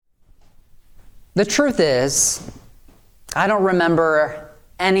The truth is, I don't remember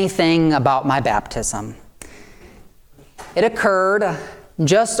anything about my baptism. It occurred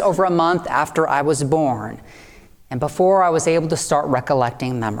just over a month after I was born and before I was able to start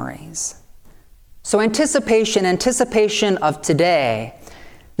recollecting memories. So anticipation of today,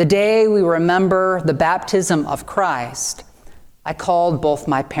 the day we remember the baptism of Christ, I called both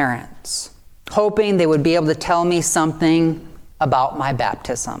my parents, hoping they would be able to tell me something about my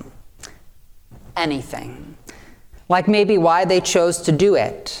baptism. Anything. Like maybe why they chose to do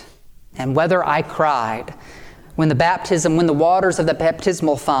it, and whether I cried when the waters of the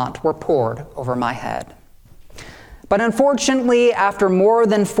baptismal font were poured over my head. But unfortunately, after more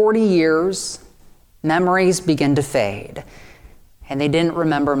than 40 years, memories begin to fade, and they didn't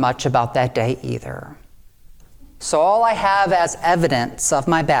remember much about that day either. So all I have as evidence of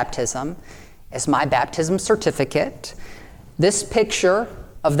my baptism is my baptism certificate, this picture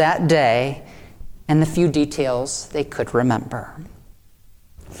of that day, and the few details they could remember.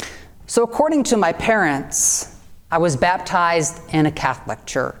 So according to my parents, I was baptized in a Catholic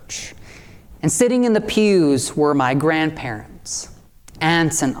church, and sitting in the pews were my grandparents,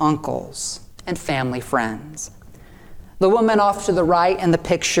 aunts and uncles, and family friends. The woman off to the right in the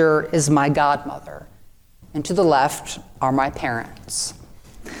picture is my godmother, and to the left are my parents.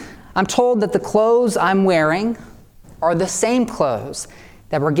 I'm told that the clothes I'm wearing are the same clothes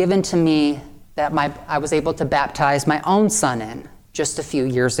that were given to me that I was able to baptize my own son in just a few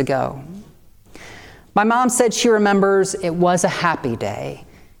years ago. My mom said she remembers it was a happy day,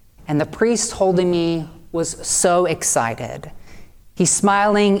 and the priest holding me was so excited. He's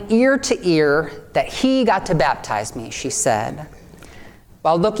smiling ear to ear that he got to baptize me, she said.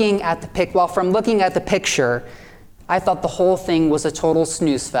 From looking at the picture, I thought the whole thing was a total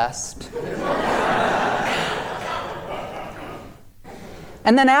snooze fest.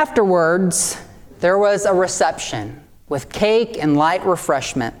 And then afterwards, there was a reception with cake and light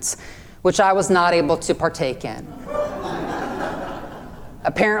refreshments, which I was not able to partake in.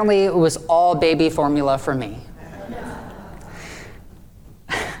 Apparently, it was all baby formula for me.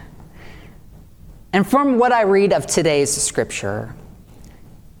 And from what I read of today's scripture,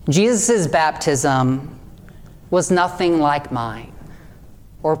 Jesus' baptism was nothing like mine,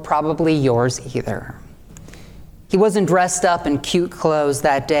 or probably yours either. He wasn't dressed up in cute clothes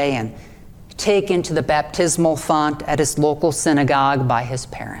that day and taken to the baptismal font at his local synagogue by his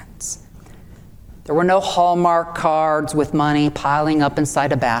parents. There were no Hallmark cards with money piling up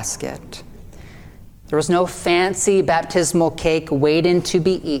inside a basket. There was no fancy baptismal cake waiting to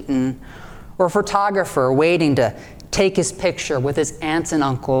be eaten, or a photographer waiting to take his picture with his aunts and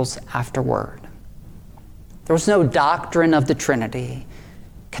uncles afterward. There was no doctrine of the Trinity,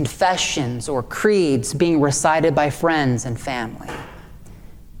 confessions or creeds being recited by friends and family.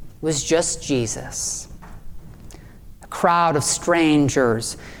 It was just Jesus. A crowd of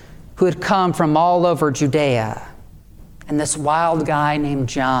strangers who had come from all over Judea, and this wild guy named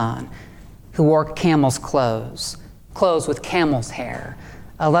John who wore camel's clothes with camel's hair,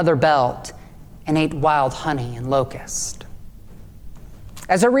 a leather belt, and ate wild honey and locust.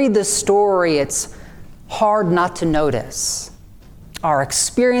 As I read this story, it's hard not to notice our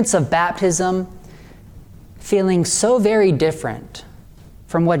experience of baptism feeling so very different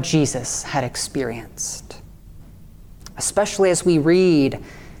from what Jesus had experienced. Especially as we read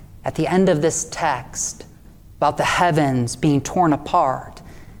at the end of this text about the heavens being torn apart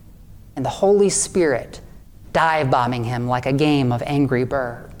and the Holy Spirit dive-bombing him like a game of Angry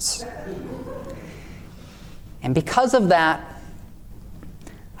Birds. And because of that,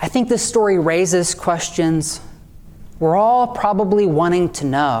 I think this story raises questions we're all probably wanting to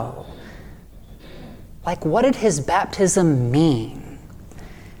know. Like, what did his baptism mean?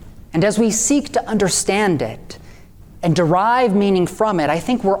 And as we seek to understand it and derive meaning from it, I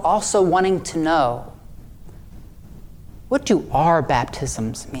think we're also wanting to know, what do our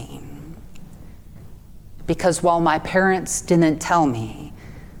baptisms mean? Because while my parents didn't tell me,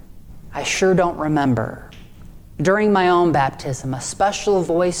 I sure don't remember, during my own baptism, a special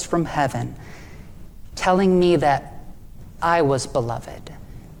voice from heaven telling me that I was beloved,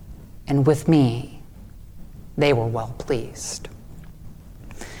 and with me, they were well pleased.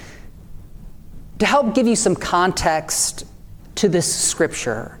 To help give you some context to this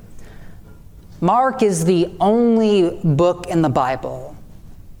scripture, Mark is the only book in the Bible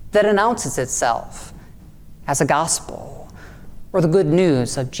that announces itself as a gospel or the good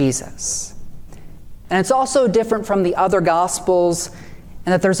news of Jesus. And it's also different from the other gospels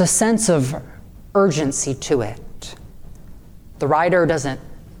in that there's a sense of urgency to it. The writer doesn't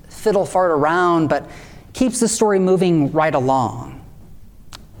fiddle-fart around, but keeps the story moving right along.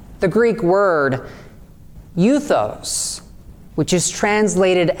 The Greek word euthos, which is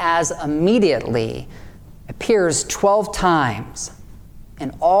translated as immediately, appears 12 times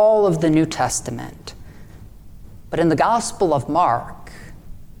in all of the New Testament. But in the Gospel of Mark,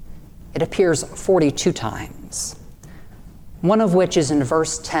 it appears 42 times, one of which is in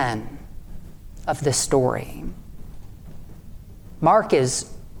verse 10 of this story. Mark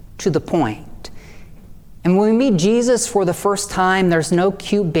is to the point. And when we meet Jesus for the first time, there's no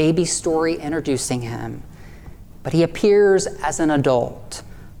cute baby story introducing him, but he appears as an adult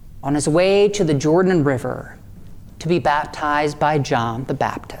on his way to the Jordan River to be baptized by John the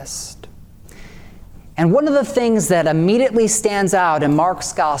Baptist. And one of the things that immediately stands out in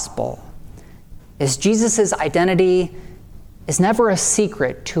Mark's gospel is Jesus' identity is never a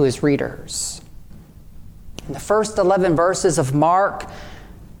secret to his readers. In the first 11 verses of Mark,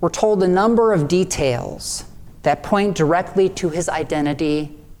 we're told a number of details that point directly to his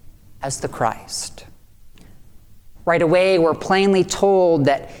identity as the Christ. Right away, we're plainly told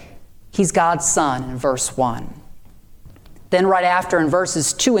that he's God's son in verse 1. Then right after, in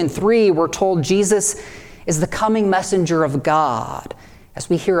verses 2 and 3, we're told Jesus is the coming messenger of God, as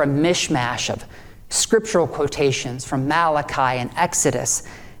we hear a mishmash of scriptural quotations from Malachi and Exodus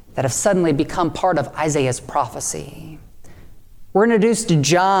that have suddenly become part of Isaiah's prophecy. We're introduced to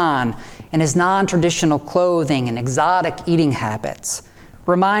John and his non-traditional clothing and exotic eating habits,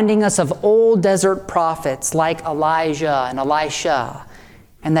 reminding us of old desert prophets like Elijah and Elisha,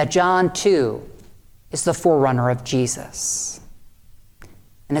 and that John, too, is the forerunner of Jesus.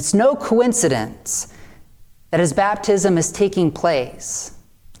 And it's no coincidence that his baptism is taking place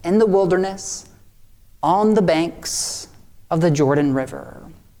in the wilderness on the banks of the Jordan River.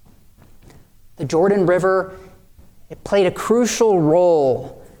 The Jordan River, it played a crucial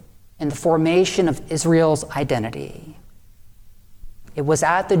role in the formation of Israel's identity. It was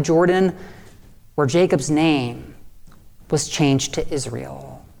at the Jordan where Jacob's name was changed to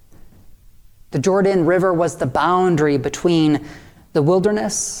Israel. The Jordan River was the boundary between the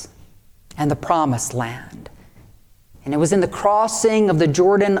wilderness and the promised land. And it was in the crossing of the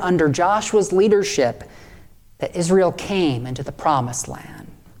Jordan under Joshua's leadership that Israel came into the promised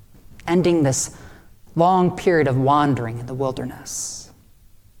land, ending this long period of wandering in the wilderness.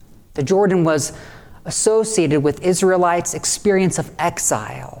 The Jordan was associated with Israelites' experience of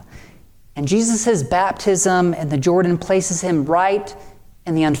exile, and Jesus' baptism in the Jordan places him right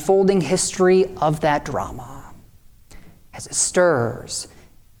in the unfolding history of that drama, as it stirs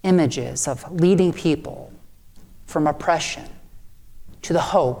images of leading people from oppression to the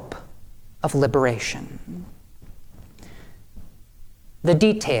hope of liberation. The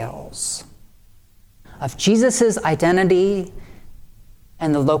details of Jesus' identity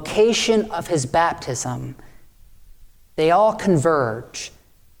and the location of his baptism, they all converge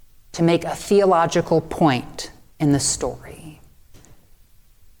to make a theological point in the story.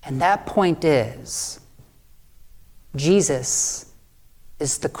 And that point is, Jesus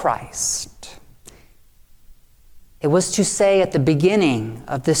is the Christ. It was to say at the beginning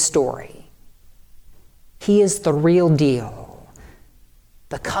of this story, he is the real deal,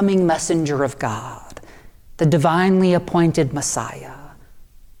 the coming messenger of God, the divinely appointed Messiah,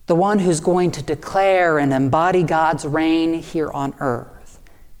 the one who's going to declare and embody God's reign here on earth.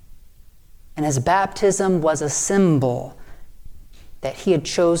 And his baptism was a symbol that he had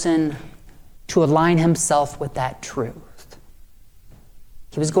chosen to align himself with that truth.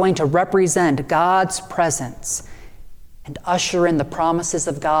 He was going to represent God's presence and usher in the promises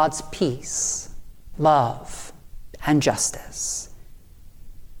of God's peace, love, and justice.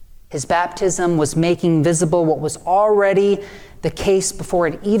 His baptism was making visible what was already the case before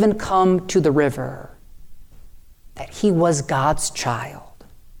it even come to the river, that he was God's child,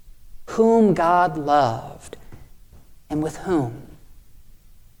 whom God loved, and with whom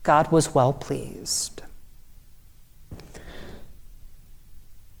God was well pleased.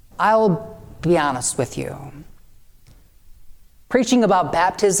 I'll be honest with you. Preaching about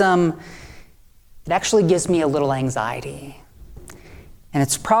baptism, it actually gives me a little anxiety. And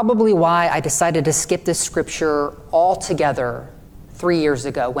it's probably why I decided to skip this scripture altogether 3 years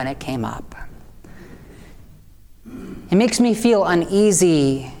ago when it came up. It makes me feel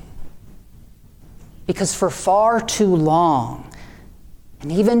uneasy because for far too long,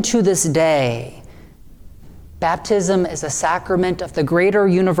 and even to this day, baptism is a sacrament of the greater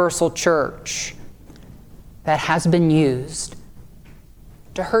universal church that has been used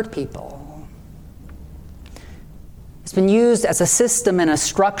to hurt people. It's been used as a system and a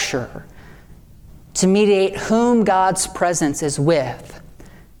structure to mediate whom God's presence is with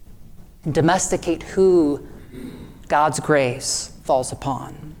and domesticate who God's grace falls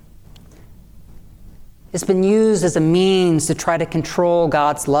upon. It's been used as a means to try to control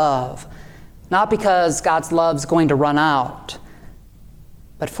God's love, not because God's love is going to run out,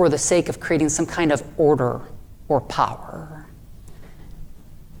 but for the sake of creating some kind of order or power.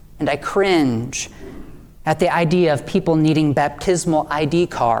 And I cringe at the idea of people needing baptismal ID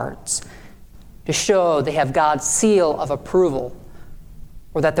cards to show they have God's seal of approval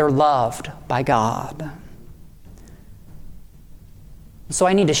or that they're loved by God. So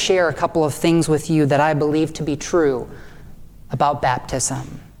I need to share a couple of things with you that I believe to be true about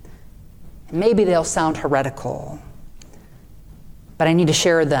baptism. And maybe they'll sound heretical, but I need to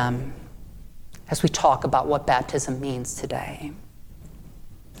share them as we talk about what baptism means today.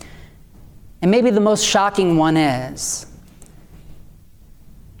 And maybe the most shocking one is,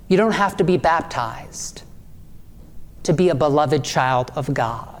 you don't have to be baptized to be a beloved child of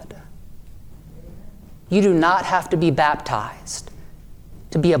God. You do not have to be baptized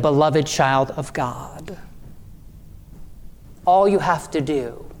to be a beloved child of God. All you have to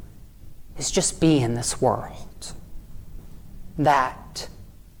do is just be in this world. That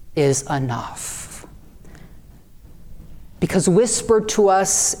is enough. Because whispered to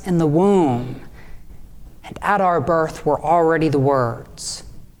us in the womb and at our birth were already the words,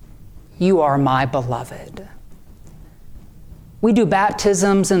 "You are my beloved." We do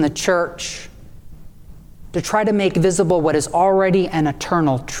baptisms in the church to try to make visible what is already an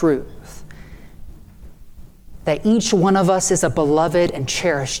eternal truth, that each one of us is a beloved and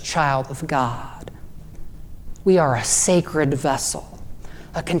cherished child of God. We are a sacred vessel,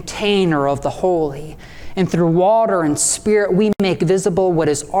 a container of the holy, and through water and spirit we make visible what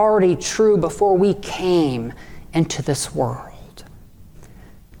is already true before we came into this world.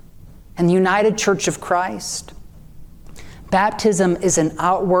 And the United Church of Christ, baptism is an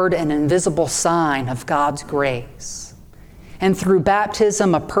outward and invisible sign of God's grace. And through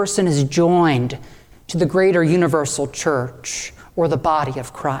baptism, a person is joined to the greater universal church, or the body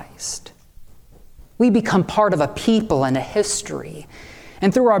of Christ. We become part of a people and a history.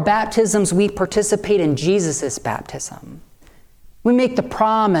 And through our baptisms, we participate in Jesus' baptism. We make the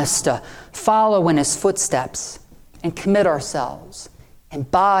promise to follow in his footsteps and commit ourselves in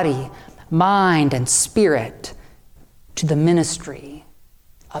body, mind, and spirit to the ministry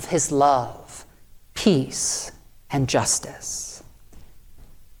of his love, peace, and justice.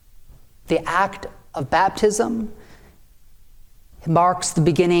 The act of baptism marks the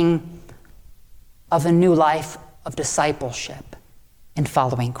beginning of a new life of discipleship in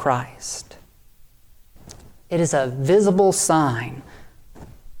following Christ. It is a visible sign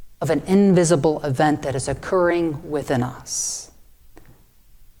of an invisible event that is occurring within us,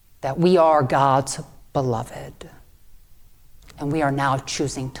 that we are God's beloved. And we are now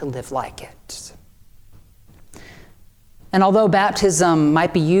choosing to live like it. And although baptism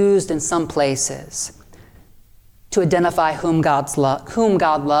might be used in some places to identify whom God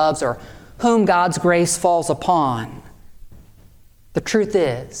loves or whom God's grace falls upon, the truth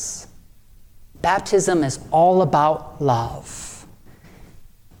is, baptism is all about love.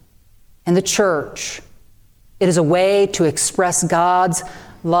 In the church, it is a way to express God's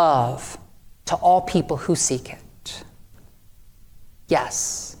love to all people who seek it.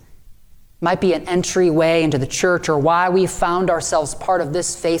 Yes, might be an entryway into the church or why we found ourselves part of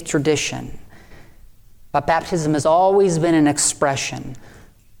this faith tradition. But baptism has always been an expression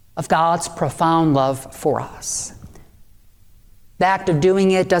of God's profound love for us. The act of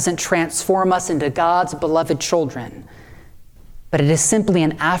doing it doesn't transform us into God's beloved children, but it is simply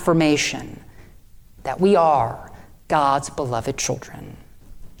an affirmation that we are God's beloved children.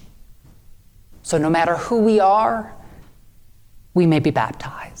 So no matter who we are, we may be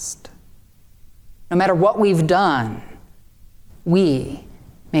baptized. No matter what we've done, we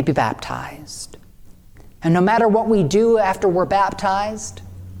may be baptized. And no matter what we do after we're baptized,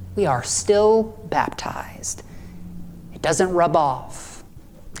 we are still baptized. It doesn't rub off,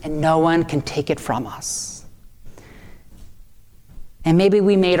 and no one can take it from us. And maybe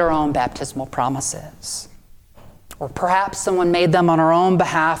we made our own baptismal promises. Or perhaps someone made them on our own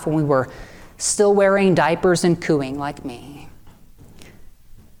behalf when we were still wearing diapers and cooing like me.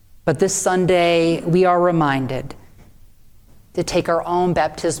 But this Sunday, we are reminded to take our own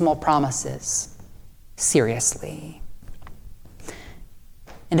baptismal promises seriously.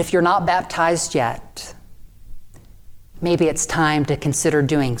 And if you're not baptized yet, maybe it's time to consider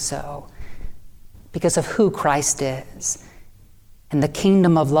doing so because of who Christ is and the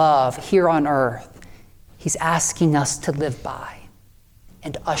kingdom of love here on earth he's asking us to live by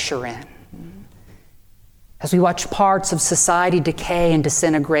and usher in. As we watch parts of society decay and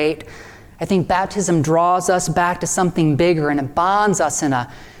disintegrate, I think baptism draws us back to something bigger and it bonds us in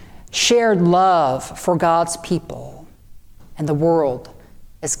a shared love for God's people and the world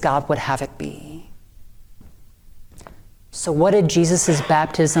as God would have it be. So what did Jesus'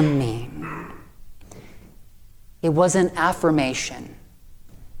 baptism mean? It was an affirmation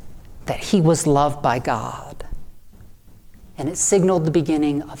that he was loved by God, and it signaled the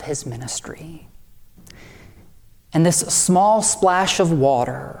beginning of his ministry. And this small splash of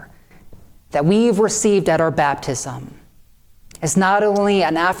water that we've received at our baptism is not only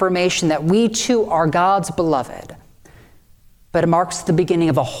an affirmation that we too are God's beloved, but it marks the beginning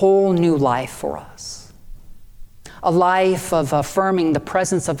of a whole new life for us. A life of affirming the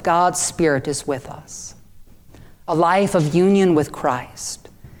presence of God's Spirit is with us. A life of union with Christ.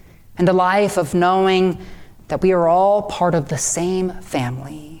 And a life of knowing that we are all part of the same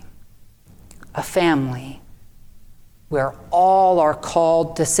family. A family where all are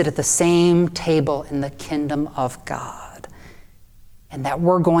called to sit at the same table in the kingdom of God. And that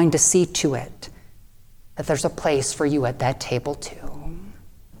we're going to see to it that there's a place for you at that table too.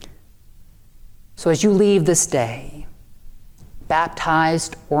 So as you leave this day,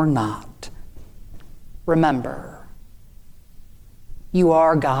 baptized or not, remember, you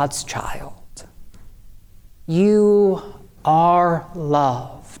are God's child. You are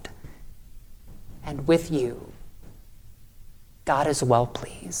loved. And with you, God is well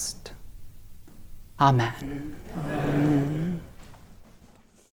pleased. Amen. Amen.